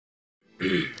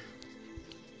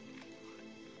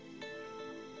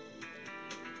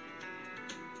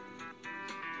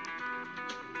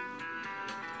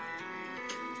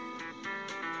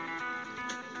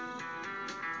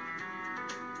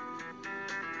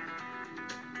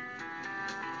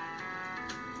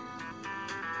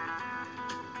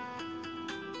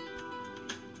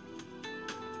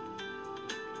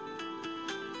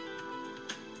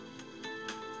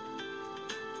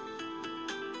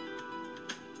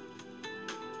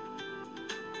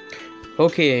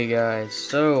Okay guys,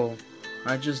 so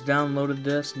I just downloaded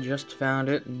this, just found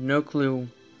it, no clue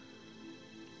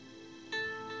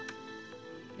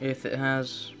if it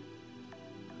has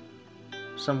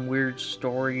some weird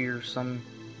story or some...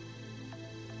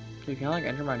 Dude, can I like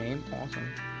enter my name?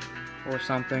 Awesome. Or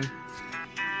something.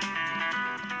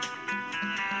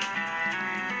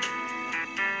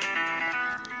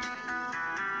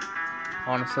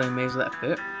 Honestly amazed that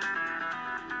fit.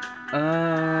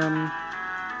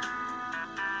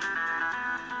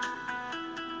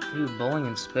 Dude, bowling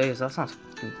in space, that sounds...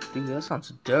 Dude, that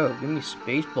sounds dope. Give me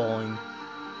space bowling.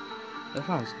 That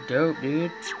sounds dope, dude.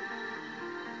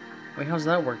 Wait, how's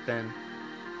that work then?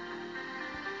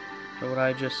 So would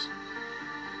I just...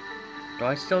 Do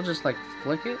I still just, like,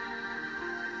 flick it?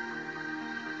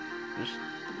 Just...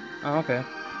 Oh, okay.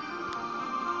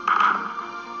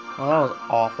 Well, that was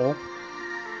awful.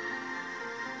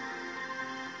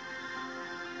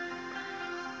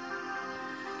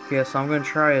 Okay, so I'm gonna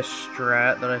try a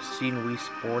strat that I see in Wii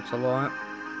Sports a lot.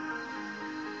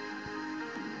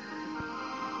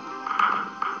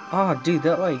 Oh, dude,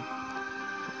 that, like...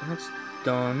 That's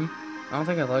dumb. I don't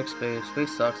think I like space.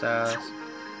 Space sucks ass.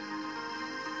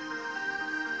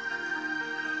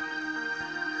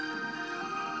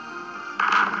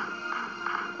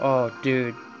 Oh,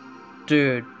 dude.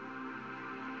 Dude.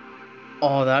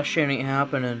 Oh, that shit ain't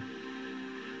happening.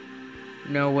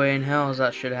 No way in hell is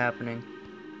that shit happening.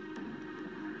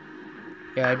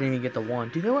 Yeah, I didn't even get the one.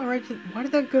 Dude, that went right to... Why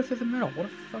did that go through the middle? What a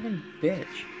fucking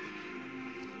bitch.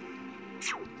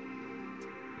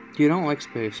 Dude, I don't like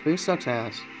space. Space sucks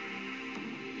ass.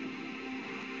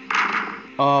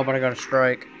 Oh, but I got a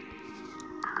strike.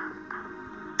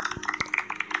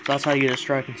 So that's how you get a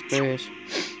strike in space.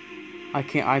 I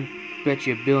bet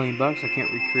you $1 billion I can't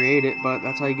recreate it, but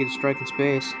that's how you get a strike in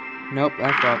space. Nope,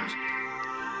 that fucked.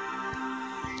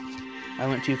 I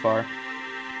went too far.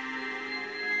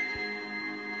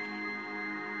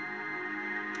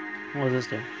 What does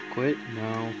this do? Quit?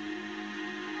 No.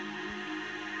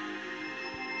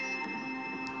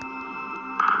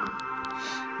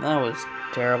 That was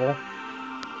terrible.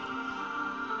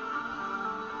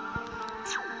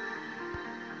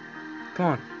 Come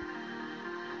on.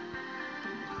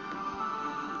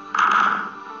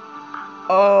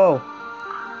 Oh!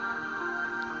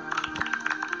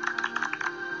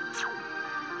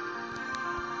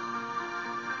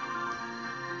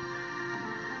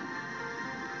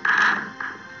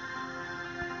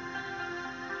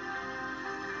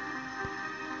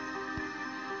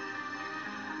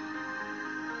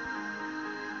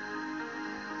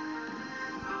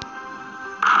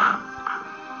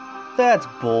 That's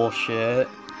bullshit.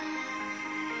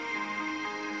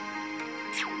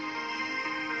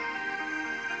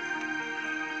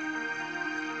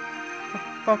 What the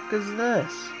fuck is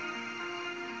this?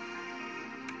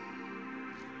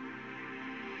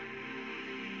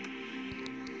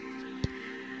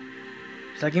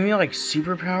 Does that give me like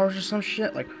superpowers or some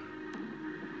shit? Like,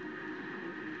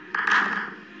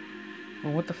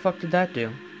 well, what the fuck did that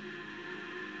do?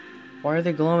 Why are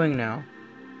they glowing now?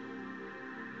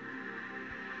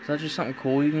 Is that just something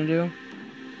cool you can do?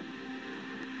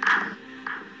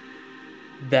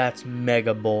 That's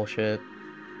mega bullshit.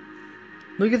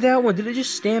 Look at that one. Did it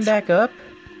just stand back up?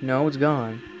 No, it's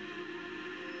gone.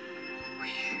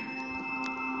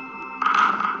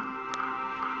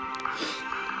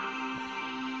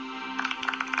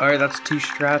 Alright, that's 2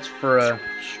 strats for a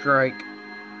strike.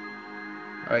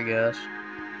 I guess.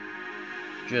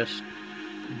 Just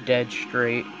dead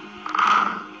straight.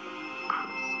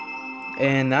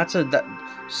 And that's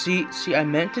see, I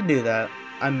meant to do that.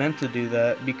 I meant to do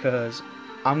that because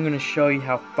I'm gonna show you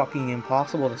how fucking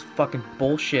impossible this fucking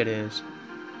bullshit is.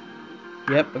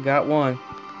 Yep, I got one.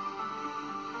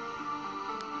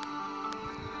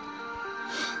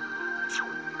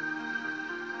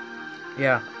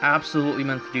 Yeah, absolutely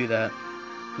meant to do that.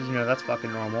 Because, you know, that's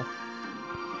fucking normal.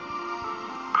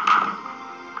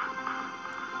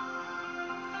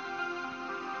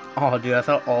 Oh, dude, I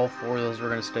thought all 4 of those were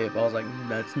gonna stay up. I was like,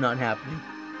 that's not happening.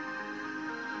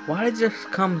 Why did it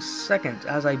just come second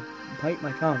as I bite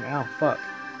my tongue? Ow, fuck.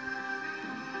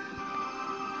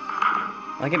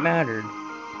 Like it mattered.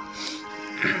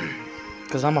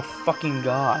 Because I'm a fucking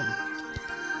god.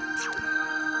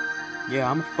 Yeah,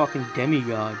 I'm a fucking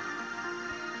demigod.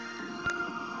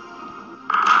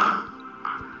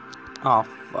 Oh,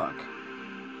 fuck.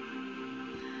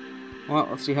 Well,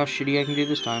 let's see how shitty I can do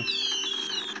this time.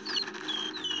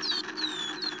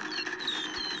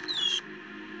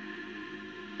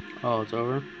 Oh, it's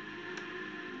over.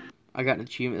 I got an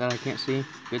achievement that I can't see.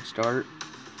 Good start.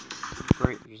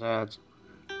 Great, there's ads.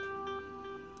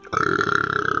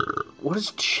 What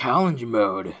is challenge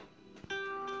mode?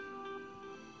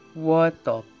 What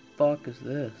the fuck is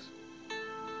this?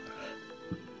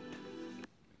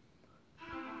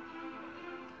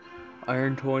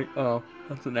 Iron 20. Oh,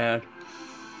 that's an ad.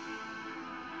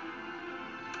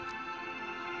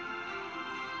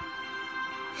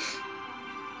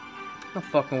 No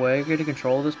fucking way. I get to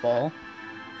control this ball.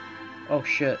 Oh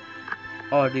shit.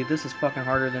 Oh dude, this is fucking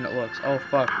harder than it looks. Oh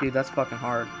fuck, dude, that's fucking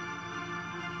hard.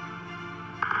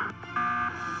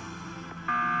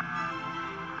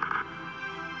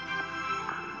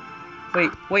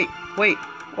 Wait.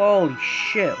 Holy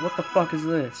shit, what the fuck is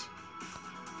this?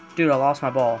 Dude, I lost my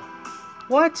ball.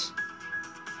 What?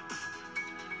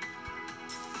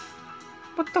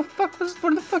 What the fuck was...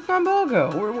 Where the fuck did my ball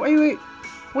go?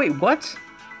 Wait, what?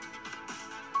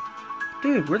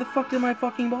 Dude, where the fuck did my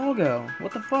fucking ball go?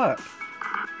 What the fuck?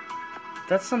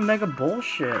 That's some mega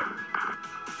bullshit.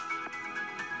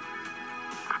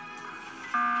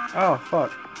 Oh,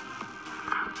 fuck.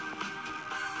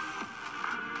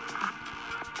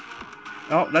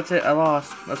 Oh, that's it, I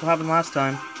lost. That's what happened last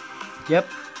time. Yep,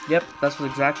 that's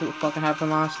exactly what fucking happened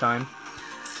last time.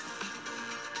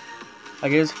 I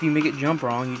guess if you make it jump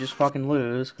wrong, you just fucking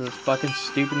lose, because it's fucking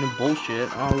stupid and bullshit.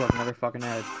 Oh, look, another fucking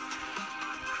ad.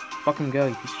 Fucking go,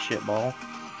 you piece of shit ball.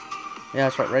 Yeah,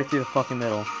 that's right through the fucking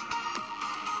middle.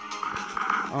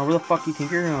 Oh, where the fuck do you think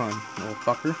you're going, little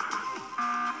fucker?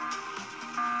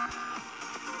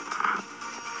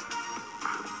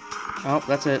 Oh,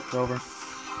 that's it, it's over.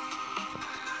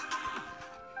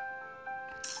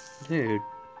 Dude,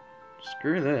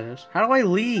 screw this. How do I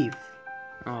leave?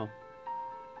 Oh.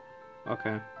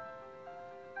 Okay.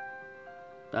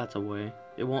 That's a way.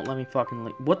 It won't let me fucking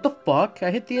leave. What the fuck?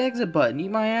 I hit the exit button. Eat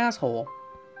my asshole.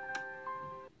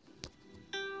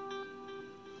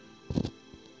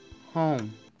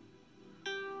 Home.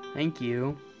 Thank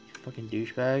you. You fucking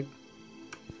douchebag.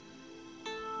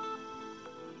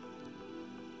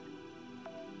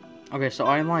 Okay, so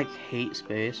I like hate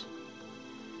space.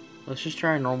 Let's just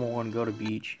try a normal one. Go to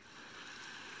beach.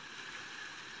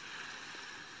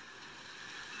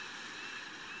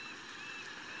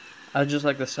 I'd just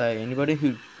like to say, anybody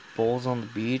who bowls on the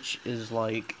beach is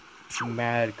like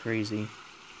mad crazy.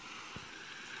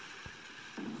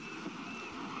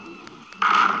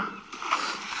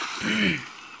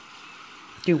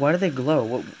 Dude, why do they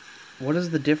glow? What is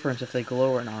the difference if they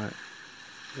glow or not?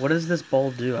 What does this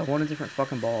ball do? I want a different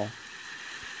fucking ball.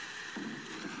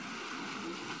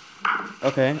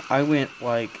 Okay, I went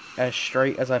like as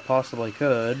straight as I possibly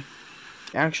could.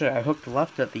 Actually, I hooked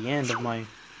left at the end of my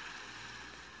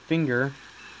finger,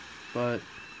 but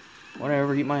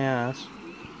whatever, eat my ass.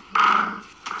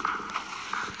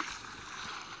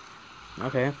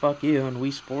 Okay, fuck you. And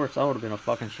Wii Sports, that would have been a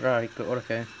fucking strike, but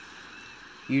okay.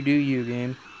 You do you,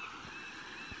 game.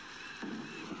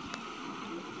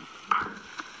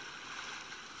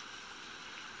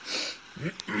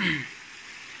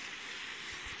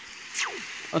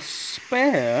 A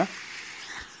spare?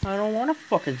 I don't want a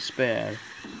fucking spare.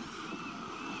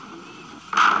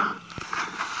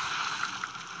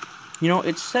 You know,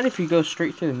 it's said if you go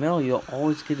straight through the middle, you'll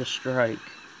always get a strike.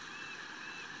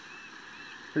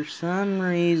 For some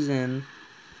reason,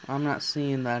 I'm not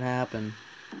seeing that happen.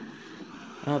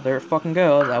 Oh, there it fucking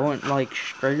goes. I went, like,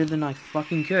 straighter than I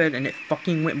fucking could, and it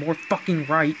fucking went more fucking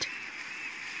right.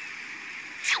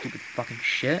 Stupid fucking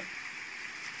shit.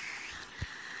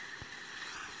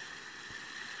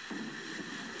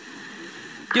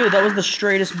 Dude, that was the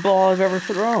straightest ball I've ever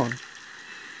thrown.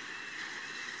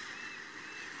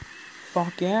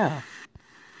 Fuck yeah.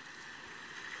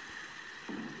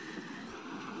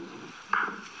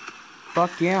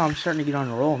 Fuck yeah, I'm starting to get on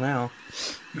a roll now.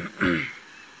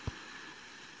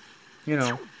 You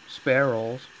know, spare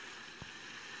rolls.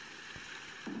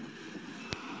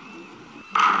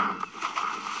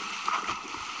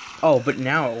 Oh, but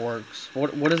now it works.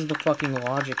 What is the fucking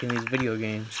logic in these video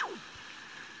games?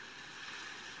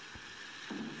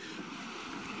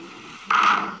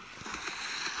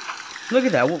 Look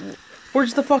at that.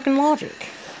 Where's the fucking logic?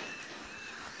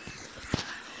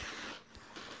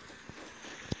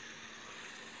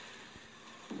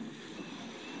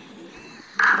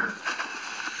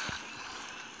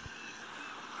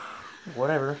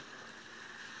 Whatever.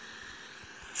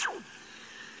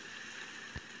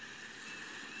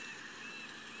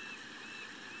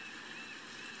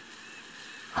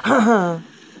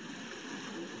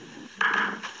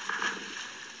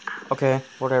 Okay,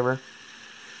 whatever.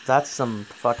 That's some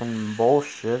fucking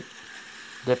bullshit.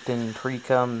 Dipped in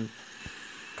pre-cum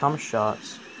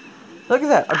shots. Look at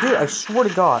that. Dude, I swear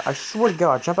to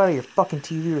God. Jump out of your fucking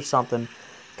TV or something.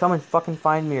 Come and fucking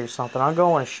find me or something. I'm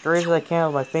going as straight as I can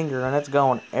with my finger, and it's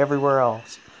going everywhere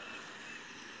else.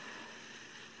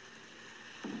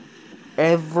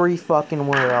 Every fucking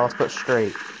where else but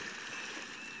straight.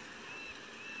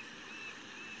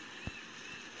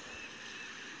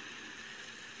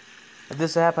 If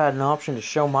this app had an option to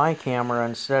show my camera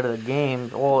instead of the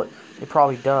game, well, it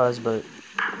probably does, but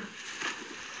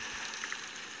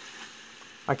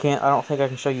I don't think I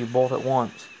can show you both at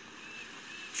once.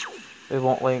 It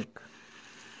won't, like,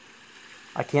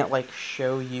 I can't, like,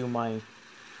 show you my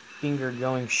finger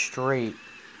going straight.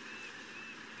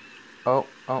 Oh,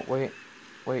 wait,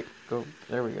 go,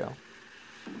 there we go.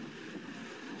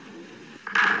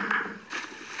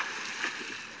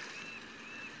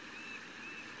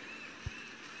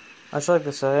 I just like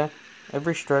to say,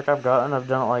 every strike I've gotten, I've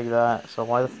done it like that, so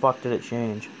why the fuck did it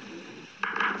change?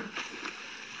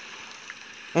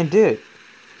 And dude,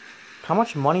 how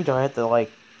much money do I have to,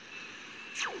 like...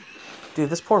 Dude,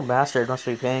 this poor bastard must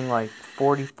be paying, like,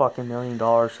 $40 fucking million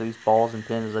for these balls and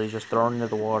pins that he's just throwing into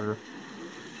the water.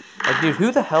 Like, dude,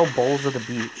 who the hell bowls at the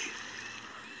beach?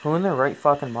 Who in their right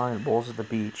fucking mind bowls at the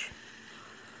beach?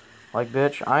 Like,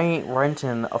 bitch, I ain't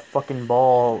renting a fucking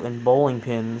ball and bowling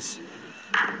pins.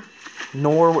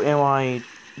 Nor am I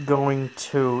going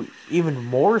to, even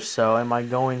more so, am I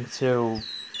going to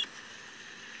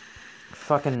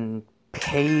fucking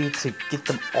pay to get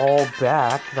them all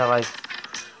back that I've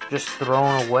just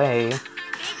thrown away.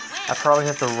 I probably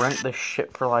have to rent this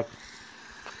shit for, like,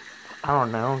 I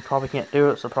don't know, probably can't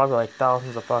do it, so probably like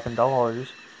thousands of fucking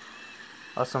dollars.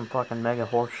 That's some fucking mega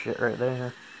horse shit right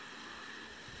there.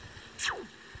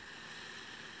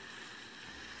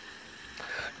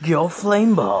 Joe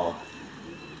Flameball.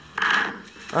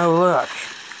 Oh, look.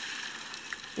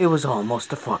 It was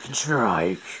almost a fucking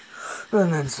strike.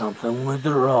 And then something went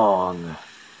wrong.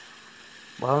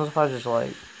 What happens if I just,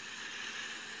 like...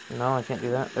 No, I can't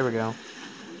do that. There we go.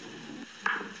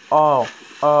 Oh.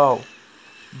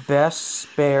 Best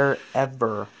spare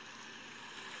ever.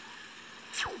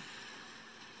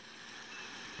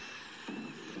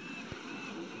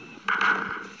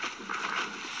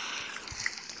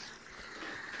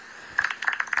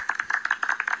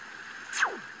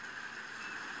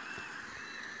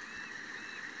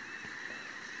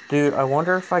 Dude, I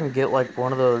wonder if I can get, like,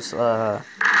 one of those, you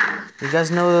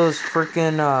guys know those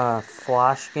freaking,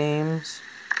 Flash games?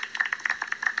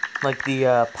 Like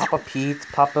the, Papa Pete's,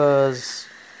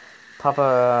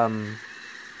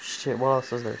 shit, what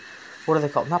else is there? What are they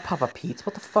called? Not Papa Pete's,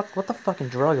 what the fucking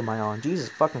drug am I on? Jesus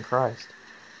fucking Christ.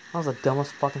 That was the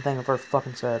dumbest fucking thing I've ever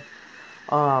fucking said.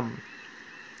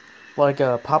 Like,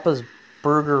 Papa's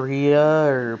Burgeria,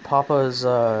 or Papa's,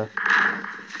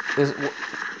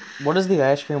 what is the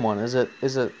ice cream one? Is it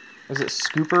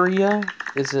Scooperia?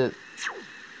 Is it...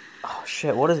 Oh,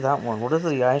 shit, what is that one? What is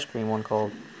the ice cream one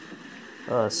called?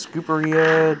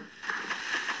 Scooperia...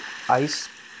 Ice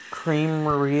Cream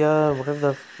Maria... Whatever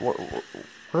the...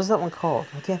 What is that one called?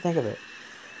 I can't think of it.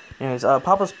 Anyways,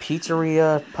 Papa's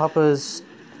Pizzeria... Papa's...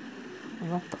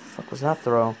 What the fuck was that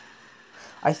throw?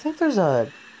 I think there's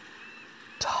a...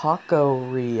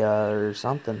 Taco-ria or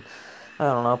something. I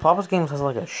don't know. Papa's Games has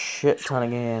like a shit ton of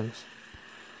games.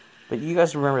 But you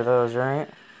guys remember those, right?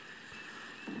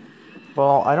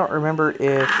 Well, I don't remember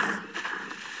if...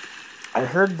 I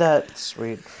heard that...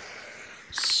 Sweet.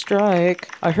 Strike.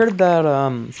 I heard that,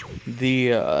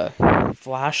 the,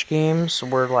 Flash games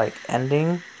were, like,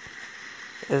 ending.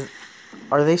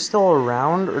 Are they still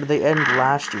around, or did they end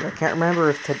last year? I can't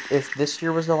remember if this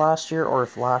year was the last year, or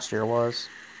if last year was.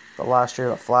 The last year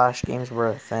the Flash games were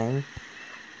a thing.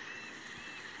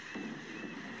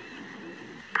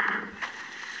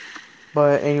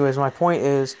 But anyways, my point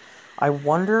is, I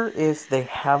wonder if they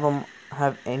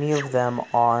have any of them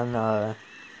on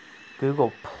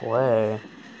Google Play.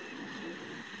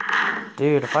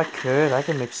 Dude, if I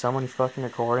could make so many fucking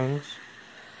recordings.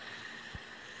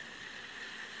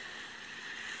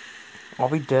 I'll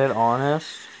be dead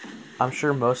honest. I'm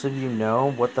sure most of you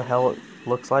know what the hell it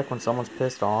looks like when someone's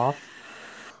pissed off.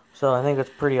 So I think it's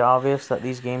pretty obvious that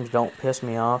these games don't piss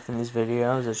me off in these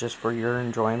videos. It's just for your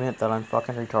enjoyment that I'm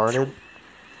fucking retarded.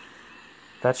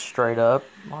 That's straight up.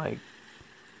 Like,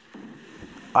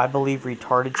 I believe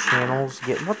retarded channels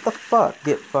get, what the fuck,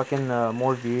 get fucking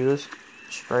more views,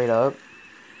 straight up.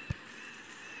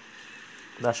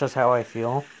 That's just how I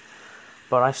feel.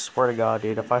 But I swear to God,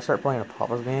 dude, if I start playing a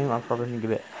Papa's game, I'm probably gonna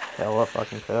get hella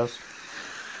fucking pissed.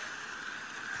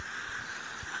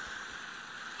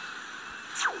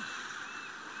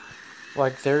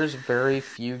 Like, there's very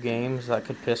few games that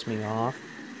could piss me off.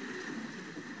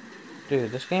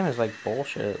 Dude, this game is like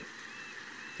bullshit.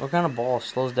 What kind of ball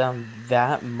slows down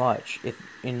that much if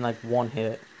in like one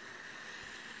hit?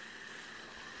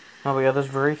 Oh, but yeah, there's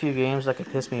very few games that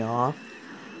could piss me off.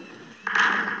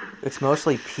 It's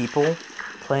mostly people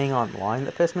playing online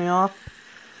that piss me off.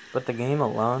 But the game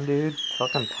alone, dude,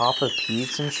 fucking Papa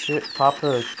Pete's and shit,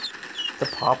 the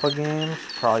Papa games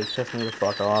probably piss me the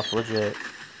fuck off, legit.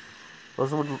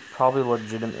 Those would probably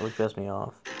legitimately piss me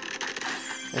off.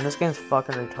 And this game's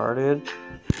fucking retarded.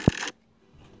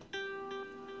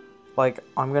 Like,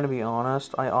 I'm gonna be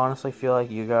honest, I honestly feel like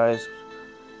you guys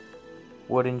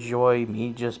would enjoy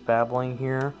me just babbling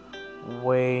here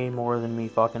way more than me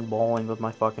fucking bowling with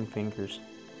my fucking fingers.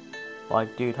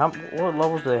 Like, dude, what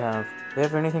levels do they have? Do they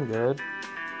have anything good?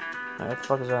 What the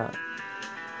fuck is that?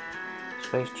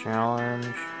 Space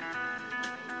Challenge.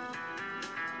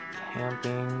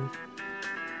 Camping.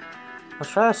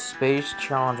 Let's try a Space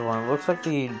Challenge one. It looks like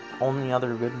the only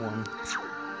other good one.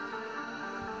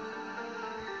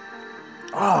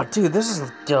 Oh, dude, this is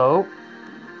dope.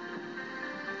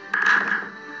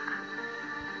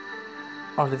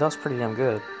 Oh, dude, that was pretty damn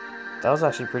good. That was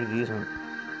actually pretty decent.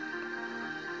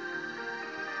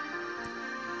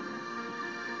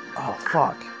 Oh,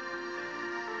 fuck.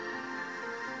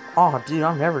 Oh, dude,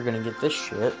 I'm never gonna get this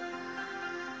shit.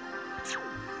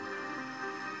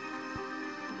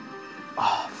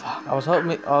 Oh, fuck. I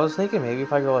was thinking maybe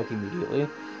if I go, like, immediately.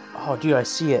 Oh, dude, I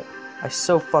see it. I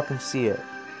so fucking see it.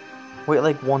 Wait,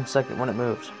 like, 1 second when it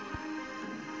moves.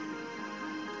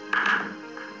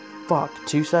 Fuck,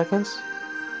 2 seconds?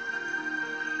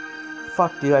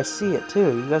 Fuck, dude, I see it,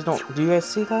 too. You guys don't... Do you guys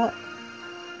see that?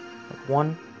 Like,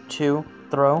 1, 2,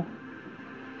 throw.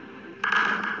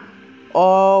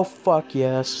 Oh, fuck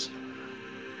yes.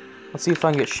 Let's see if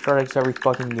I can get strikes every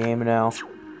fucking game now.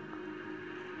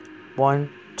 1,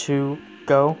 2,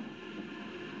 go.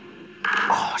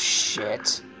 Oh,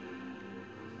 shit.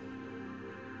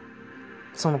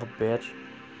 Son of a bitch.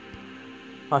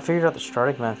 I figured out the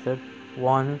strike method.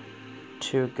 1,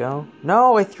 2, go.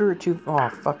 No, I threw it too... Oh,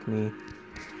 fuck me.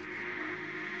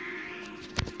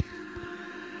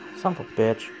 Son of a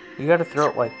bitch. You gotta throw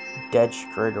it, like, dead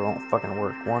straight or it won't fucking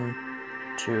work. 1,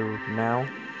 2, now.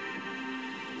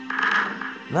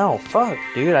 No, fuck,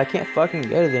 dude. I can't fucking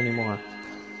get it anymore.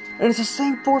 And it's the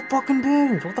same 4 fucking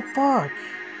pins. What the fuck?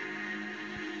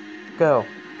 Go.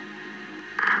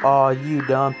 Oh, you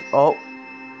dumped. Oh.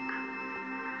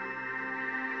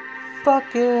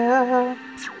 Fuck yeah.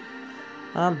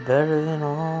 I'm better than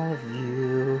all of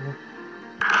you.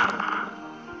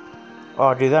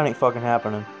 Oh, dude, that ain't fucking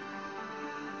happening.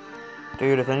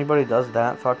 Dude, if anybody does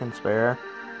that fucking spare,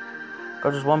 go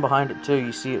just one behind it too.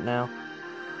 You see it now.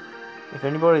 If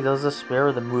anybody does this spare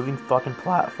with a moving fucking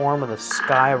platform with a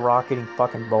skyrocketing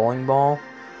fucking bowling ball,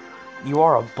 you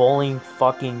are a bowling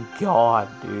fucking god,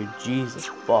 dude. Jesus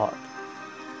fuck.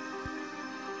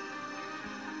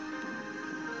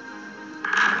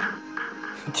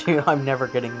 Dude, I'm never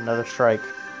getting another strike.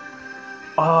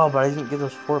 Oh, but I didn't get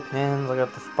those 4 pins. I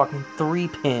got the fucking 3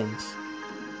 pins.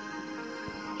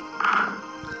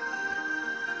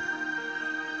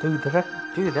 Dude,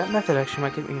 that method actually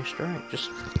might get me a strike. Just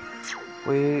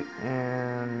wait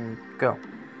and go.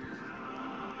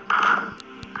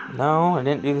 No, I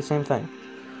didn't do the same thing.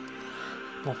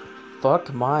 Well,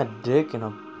 fuck my dick in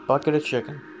a bucket of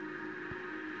chicken.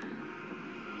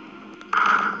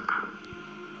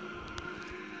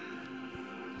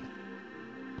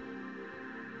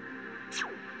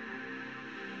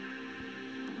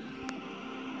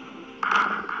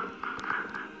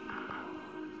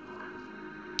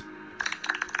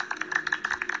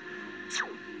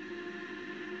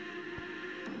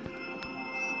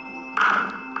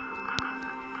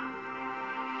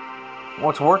 Well,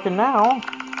 it's working now.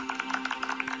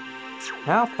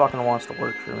 Now it fucking wants to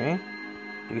work for me.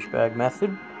 Douchebag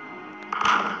method.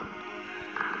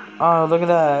 Oh, look at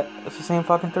that. It's the same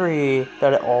fucking 3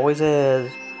 that it always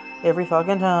is. Every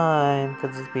fucking time.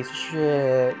 Because it's a piece of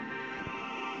shit.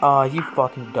 Oh, you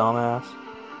fucking dumbass.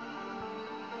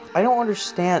 I don't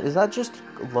understand. Is that just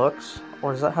looks?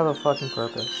 Or does that have a fucking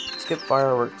purpose? Skip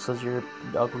fireworks says you're an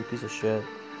ugly piece of shit.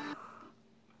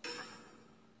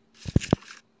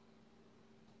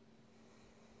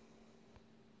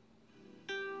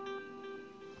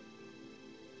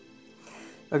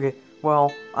 Okay,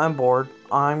 well, I'm bored.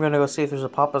 I'm gonna go see if there's a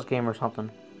Papa's game or something.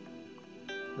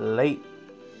 Late.